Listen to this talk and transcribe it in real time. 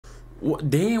What,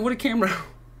 damn, what a camera.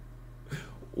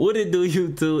 What it do,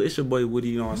 YouTube? It's your boy Woody,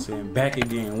 you know what I'm saying? Back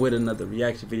again with another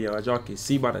reaction video. As y'all can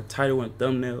see by the title and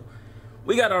thumbnail,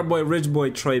 we got our boy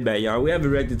RichBoyTroy back, y'all. We haven't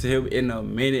reacted to him in a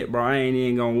minute, bro. I ain't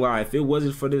even gonna lie. If it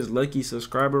wasn't for this lucky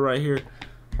subscriber right here,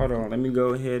 hold on, let me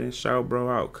go ahead and shout bro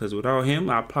out. Cause without him,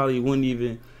 I probably wouldn't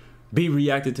even be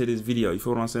reacting to this video. You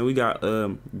feel what I'm saying? We got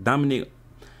Dominique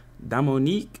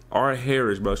R.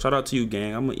 Harris, bro. Shout out to you,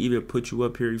 gang. I'm gonna even put you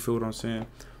up here. You feel what I'm saying?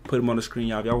 Put him on the screen,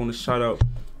 y'all. If y'all want to shout out,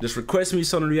 just request me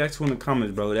something to react to in the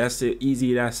comments, bro. That's it.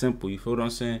 Easy, that simple. You feel what I'm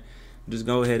saying? Just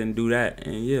go ahead and do that.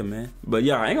 And yeah, man. But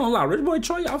yeah, I ain't gonna lie.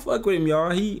 RichBoyTroy, y'all fuck with him,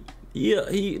 y'all. He, you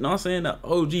know what I'm saying? The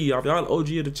OG, y'all. Y'all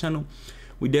OG of the channel.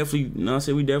 We definitely, you know what I'm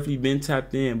saying? We definitely been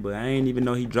tapped in, but I ain't even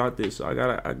know he dropped it. So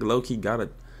I low-key gotta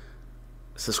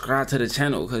subscribe to the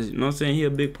channel. Cause, you know what I'm saying? He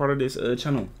a big part of this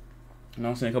channel. You know what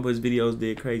I'm saying? A couple of his videos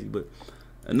did crazy, but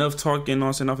enough talking, you know what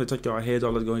I'm saying? I'm gonna take y'all heads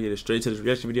off. Let's go and get straight to this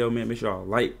reaction video, man. Make sure y'all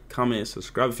like, comment, and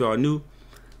subscribe if y'all new.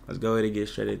 Let's go ahead and get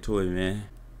straight into it, man.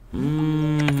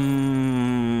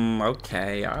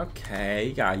 Okay.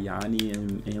 You got Yanni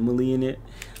and Emily in it.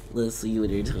 Let's see what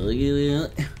they're talking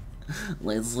about.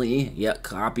 Let's see. Yeah,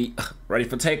 copy. Ready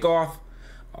for takeoff?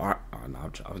 Alright,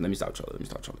 no, let me stop trolling.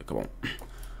 Come on.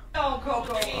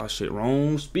 Oh shit,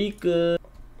 wrong speaker.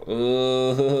 They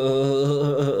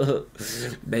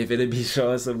finna be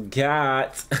showing some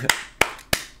gods.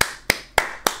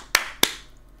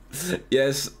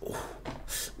 Yes.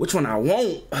 Which one I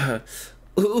want?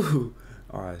 Ooh.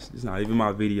 Alright, it's not even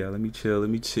my video. Let me chill.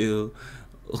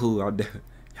 Ooh, Yanni.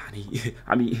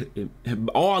 I mean,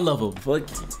 all of them. Fuck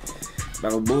it.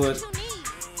 Battle boys.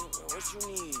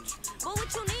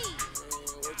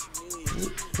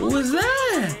 Who is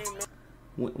that?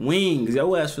 Wings,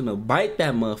 your ass finna bite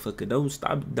that motherfucker.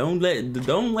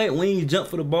 Don't let Wings jump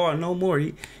for the ball no more.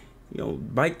 He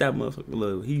bite that motherfucker.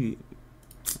 Look, he.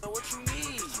 What you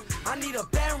need? I need a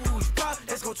bad rouge bop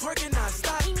that's gon' twerk and not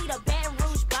stop. He need a bad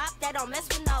rouge bop that don't mess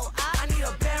with no eye. I need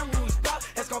a bad rouge bop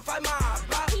that's gon' fight my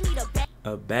bop. He need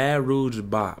a bad rouge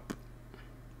bop.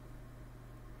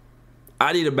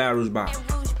 I need a bad rouge bop.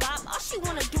 All she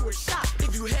wanna do is shop.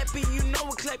 If you happy, you know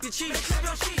it, clap your cheeks.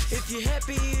 If you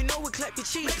happy, you know it, clap your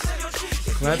cheeks.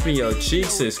 Clapping your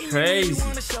cheeks is crazy.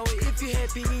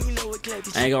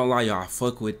 I ain't gonna lie, y'all.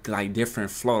 Fuck with like different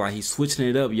flow. Like he's switching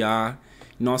it up, y'all.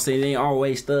 You know what I'm saying? It ain't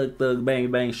always thug, bang,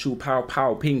 bang, shoot, pow,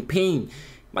 pow, ping, ping.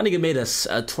 My nigga made a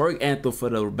twerk anthem for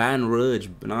the Baton Rouge.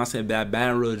 You know what I'm saying? That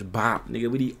Baton Rouge bop. Nigga,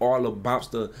 we need all the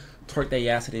bops to twerk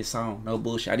their ass to this song. No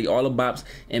bullshit. I need all the bops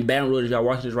in Baton Rouge. Y'all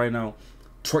watching this right now.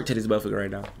 Twerk to this motherfucker right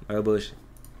now. No bullshit.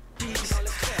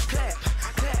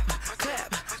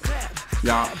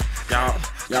 Y'all.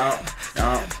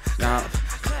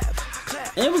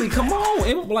 Emily, come on.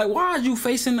 Emily, like, why are you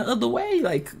facing the other way?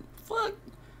 Like, fuck.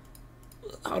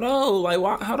 Hold on. Like,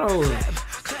 why? Hold on.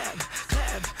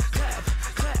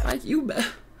 Like, you.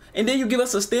 And then you give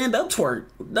us a stand-up twerk.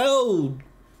 No.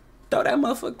 Throw that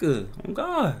motherfucker. Oh,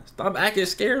 God. Stop acting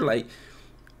scared. Like,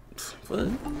 fuck.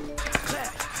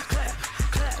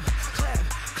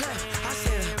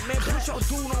 Your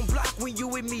dude on block when you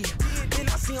with me. Then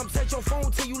I see him set your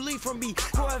phone till you leave from me.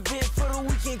 Go event for the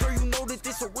weekend, girl, you know that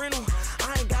this a rental.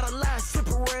 I ain't gotta lie,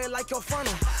 slippery red like your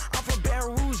funnel. I'm from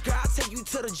Baton Rouge, girl, I take you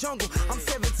to the jungle. I'm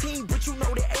 17, but you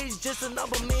know the age just a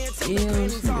number, man. Take the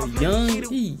panties off, young,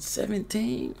 he's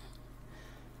 17.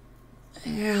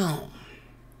 Damn.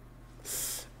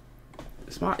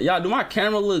 Y'all, do my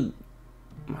camera look?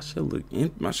 My shit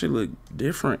look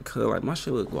different, cause like my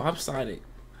shit look lopsided.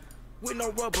 With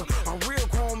no rubber, a real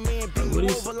grown man beat you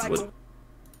over like a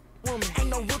woman. Ain't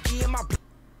no rookie in my.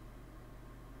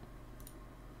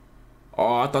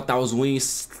 Oh, I thought that was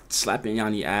Wings slapping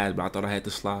Yanni ass, but I thought I had to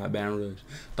slide Baton Rouge.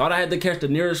 Thought I had to catch the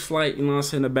nearest flight, you know what I'm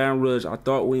saying, to Baton Rouge. I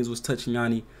thought Wings was touching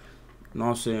Yanni. You know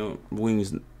what I'm saying?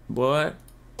 Wings, boy.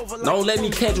 Don't let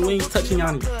me catch Wings touching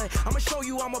Yanni. I'ma show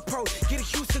you I'm a pro. Get a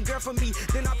Houston girl for me,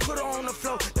 then I put her on the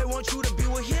floor. They want you to be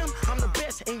with him. I'm the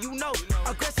best, and you know.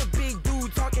 Aggressive big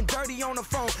dude talking dirty on the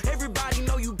phone. Everybody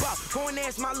know you bop. Go and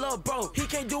ask my little bro. He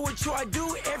can't do what you I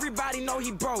do. Everybody know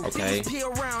he broke. Okay. He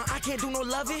around. I can't do no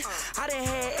loving. I done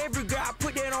had every girl. I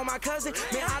put that on my cousin.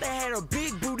 Man, I done had a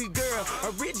big booty girl,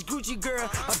 a rich Gucci girl,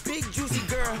 a big juicy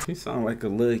girl. He sound like a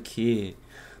little kid.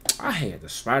 I had the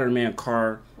Spider-Man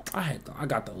car. I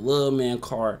got the Little Man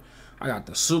car. I got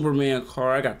the Superman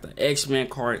car. I got the X-Men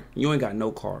car. You ain't got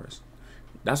no cars.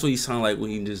 That's what he sound like when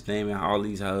he just naming all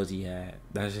these hoes he had.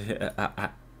 That's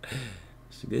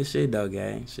good shit though,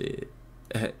 gang. Shit.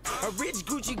 A rich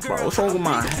Gucci girl, bro, what's wrong with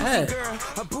my hat? Girl,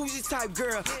 a bougie type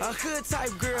girl, a hood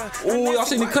type girl. Oh, y'all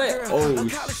seen the cut? Girl, oh, a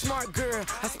college smart girl,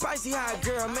 a spicy hot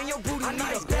girl. Man, your booty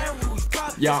nice. Bad rouge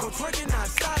pop. Yeah. I need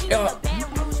a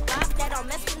bad rouge pop that don't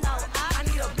mess with no op. I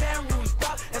need a bad rouge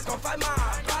pop that's gonna fight my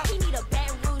hot pop. He need a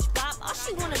bad rouge pop. All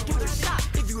she wanna do is shop.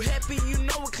 If you happy, you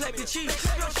know it, clap your cheeks.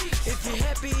 If you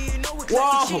happy, you know it,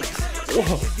 clap your cheeks.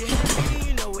 Whoa. If you happy,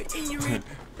 you know it, and you really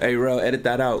Hey, bro, edit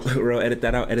that out. Bro, edit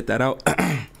that out. Edit that out.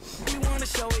 wanna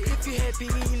show it. If you happy,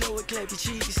 you know it, clap your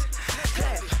cheeks. Clap,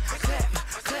 clap, clap,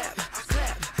 clap, clap,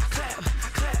 clap,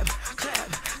 clap, clap,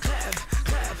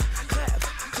 clap, clap,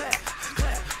 clap,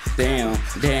 clap.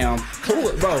 Damn.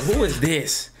 Who is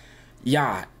this?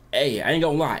 Yeah, hey, I ain't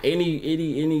gonna lie. Any,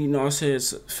 you know what I'm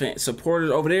saying,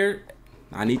 supporters over there,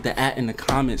 I need the @ in the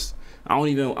comments. I don't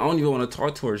even want to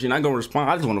talk to her. She's not gonna respond.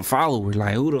 I just want to follow her.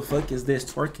 Like, who the fuck is this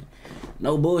twerking?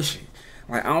 No bullshit.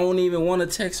 Like, I don't even want to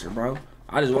text her, bro.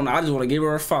 I just want to give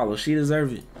her a follow. She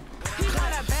deserves it. He got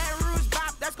a bad rouge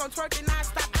bop that's gonna twerk and not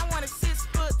stop. I want a 6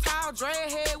 foot tall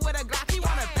dreadhead with a Glock. He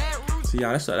want a bad rouge. See,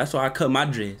 y'all, that's why I cut my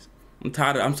dreads. I'm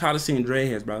tired of seeing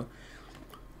dreadheads, bro.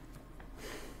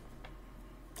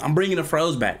 I'm bringing the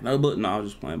froze back. No, I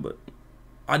was just playing, but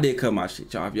I did cut my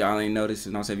shit, y'all. If y'all ain't noticed,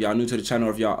 and if y'all new to the channel,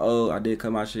 or if y'all old, I did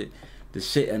cut my shit. The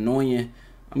shit annoying.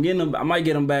 I'm getting them. I might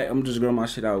get them back. I'm just growing my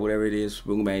shit out, whatever it is.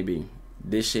 Boom, baby.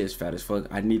 This shit is fat as fuck.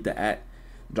 I need the @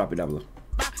 Drop it down below.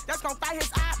 That's gonna fight his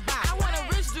eye back. I want a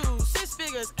rich dude, 6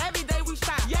 figures. Every day we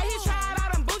shop. Yeah, he tried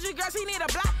out them bougie girls. He need a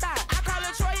block thigh. I call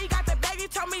it Troy. He got the bag. He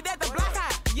told me that the block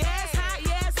hot. Yeah, it's hot.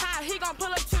 Yeah, it's hot. He gon'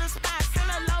 pull up to the spot.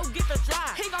 Send a low, get the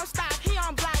drop. He gon' stop. He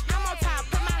on block. I'm on top.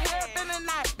 Put my hair up in the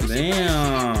night.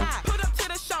 Damn. Put up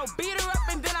to the show. Beat her up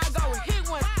and then I go hit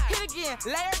one, hit again.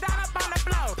 Lay her down up on the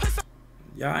floor.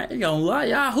 Y'all ain't gonna lie,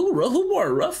 y'all. Who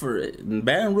more rougher?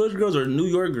 Baton Rouge girls or New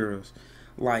York girls?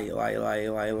 Like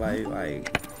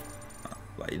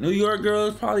New York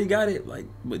girls probably got it. Like,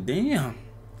 but damn,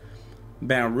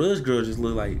 Baton Rouge girls just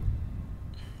look like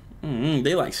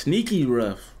they like sneaky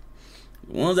rough.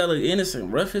 The ones that look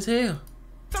innocent, rough as hell.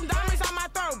 Some diamonds on my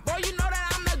throat, boy. You know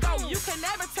that I'm the GOAT. You can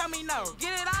never tell me no.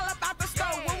 Get it all up out the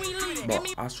store when we leave. Bro,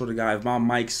 I swear to God, if my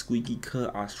mic squeaky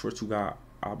cut, I swear to God,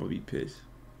 I'm gonna be pissed.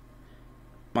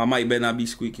 My mic better not be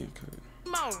squeaking.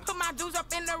 Put my dudes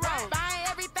up in the road. Buying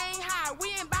everything high. We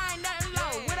ain't buying nothing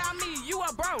low. Without me, you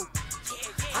are broke.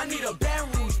 I need a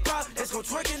bad rouge pop that's gon'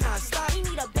 twerk and not stop. He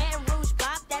need a bad rouge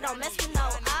pop that don't mess with no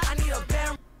op. I need a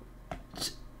bad.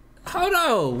 Hold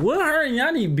on, what her and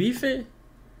Yanni beefing?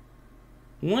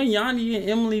 When Yanni and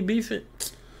Emily beefing?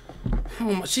 Oh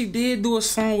my, she did do a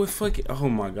song with fucking. Oh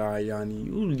my God, Yanni,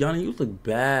 you look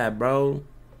bad, bro.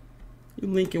 You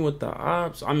linking with the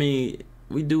ops? I mean,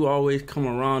 we do always come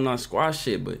around on squash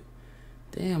shit, but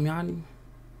damn, Yanni.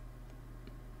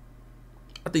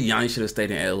 I think Yanni should have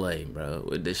stayed in LA, bro,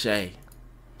 with the Shay.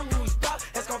 He need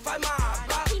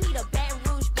a bad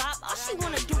rouge pop. All she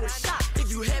wanna do is shop.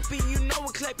 If you happy, you know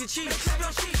it, clap your cheeks.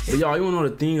 But y'all, you wanna know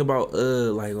the thing about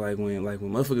like when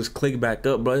motherfuckers click back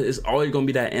up, bro, it's always gonna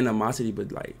be that animosity,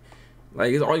 but like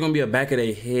it's always gonna be a back of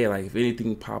their head. Like if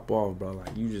anything pop off, bro,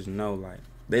 like you just know, like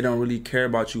they don't really care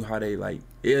about you. How they like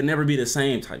it'll never be the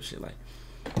same type shit. Like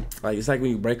it's like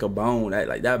when you break a bone,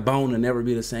 that bone will never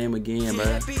be the same again, bro.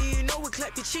 If you're happy, you know it,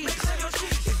 clap your cheeks.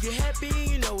 If you're happy,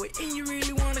 you know it, and you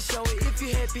really wanna show it. If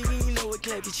you're happy, you know it,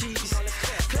 clap your cheeks. Clap,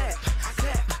 clap,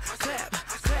 clap, clap, clap,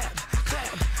 clap,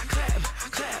 clap, clap, clap,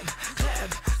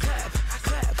 clap,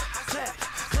 clap, clap, clap,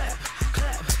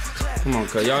 clap. Come on,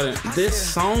 cuz y'all.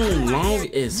 This song long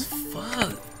as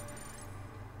fuck.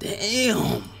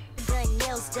 Damn. Done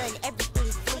nails done,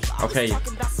 everything flick. Okay.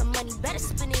 Talking about some money, better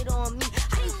spend it on me.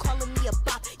 How you calling me a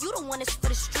bop? You the one that's for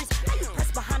the streets. How you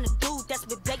press behind the dude that's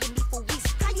been begging me for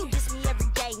weeks? How you diss me every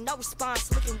day, no response,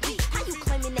 looking weak? How you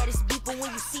claiming that it's beef, but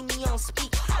when you see me on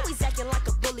speak, always acting like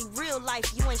a bully? Real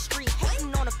life, you ain't street.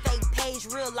 Hating on a fake page,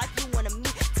 real life, you wanna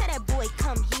meet. Tell that boy,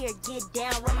 come here, get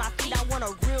down, run my feet. I want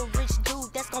a real rich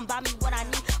dude that's gonna buy me what I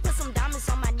need. Put some diamonds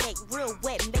on my neck, real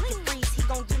wet, make it freeze. He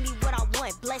gon' give me what I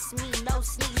want, bless me, no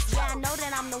sneeze. Yeah, I know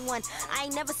that I'm the one. I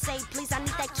ain't never say please. I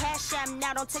need that cash app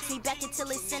now. Don't text me back until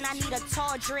it's in. I need a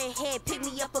tall dread head. Pick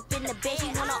me up in the bed. He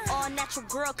want an all natural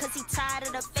girl cause he tired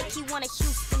of the fake. He want a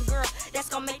Houston girl that's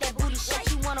gonna make that booty shake.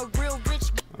 He want a real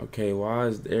rich. Okay, why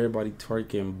is everybody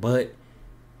twerking but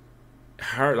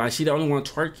her? Like she the only one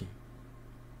twerking.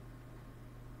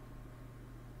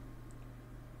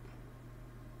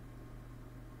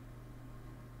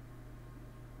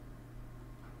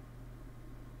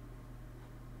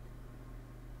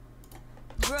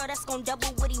 Girl that's gonna double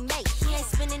what he make. He ain't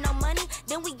spending no money,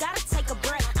 then we gotta take a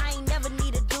break. I ain't never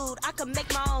need a dude, I can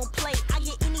make my own plate. I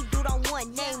get any dude on one,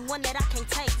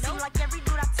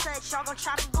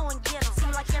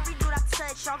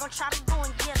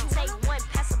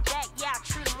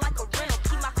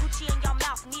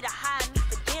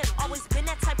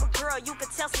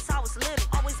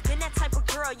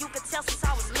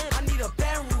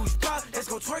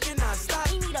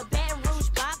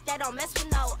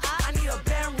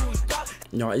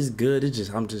 y'all, it's good. It's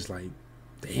just, I'm just like,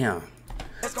 damn.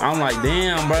 I'm like,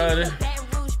 damn, brother.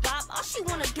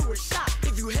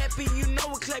 If you happy, you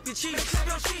know it, clap your cheeks.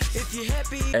 If you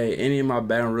happy. Hey, any of my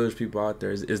Baton Rouge people out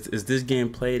there, is this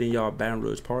game played in y'all Baton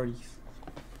Rouge parties?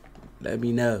 Let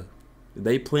me know. If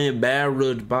they playing Baton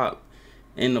Rouge bop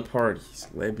in the parties,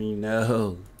 let me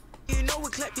know. You know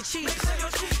it, clap your cheeks.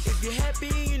 If you're happy,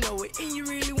 you know it, and you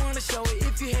really want to show it.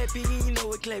 If you're happy, you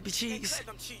know it, clap your cheeks.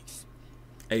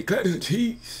 Hey, clap them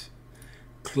cheeks.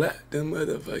 Clap them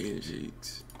motherfucking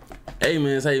cheeks. Hey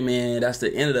man, that's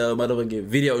the end of the motherfucking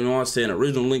video. You know what I'm saying?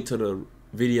 Original link to the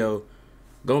video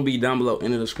gonna be down below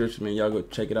in the description, man. Y'all go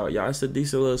check it out. Y'all, it's a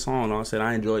decent little song. You know what I'm saying?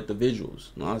 I enjoyed the visuals.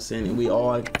 You know what I'm saying? And we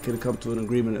all could come to an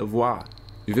agreement of why.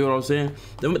 You feel what I'm saying?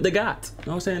 The GOTS. You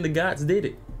know what I'm saying? The GOTS did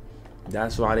it.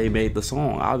 That's why they made the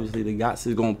song. Obviously, the GOTS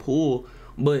is gonna pull,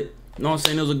 but you know what I'm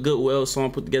saying? It was a good, well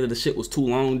song put together. The shit was too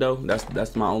long though.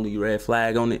 That's my only red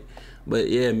flag on it. But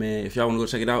yeah, man, if y'all wanna go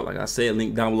check it out, like I said,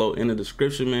 link down below in the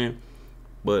description, man.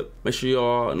 But make sure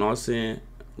y'all, you know what I'm saying,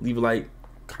 leave a like,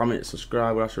 comment,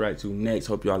 subscribe, what I should react to next.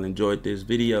 Hope y'all enjoyed this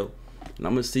video. And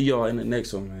I'm gonna see y'all in the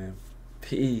next one, man.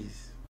 Peace.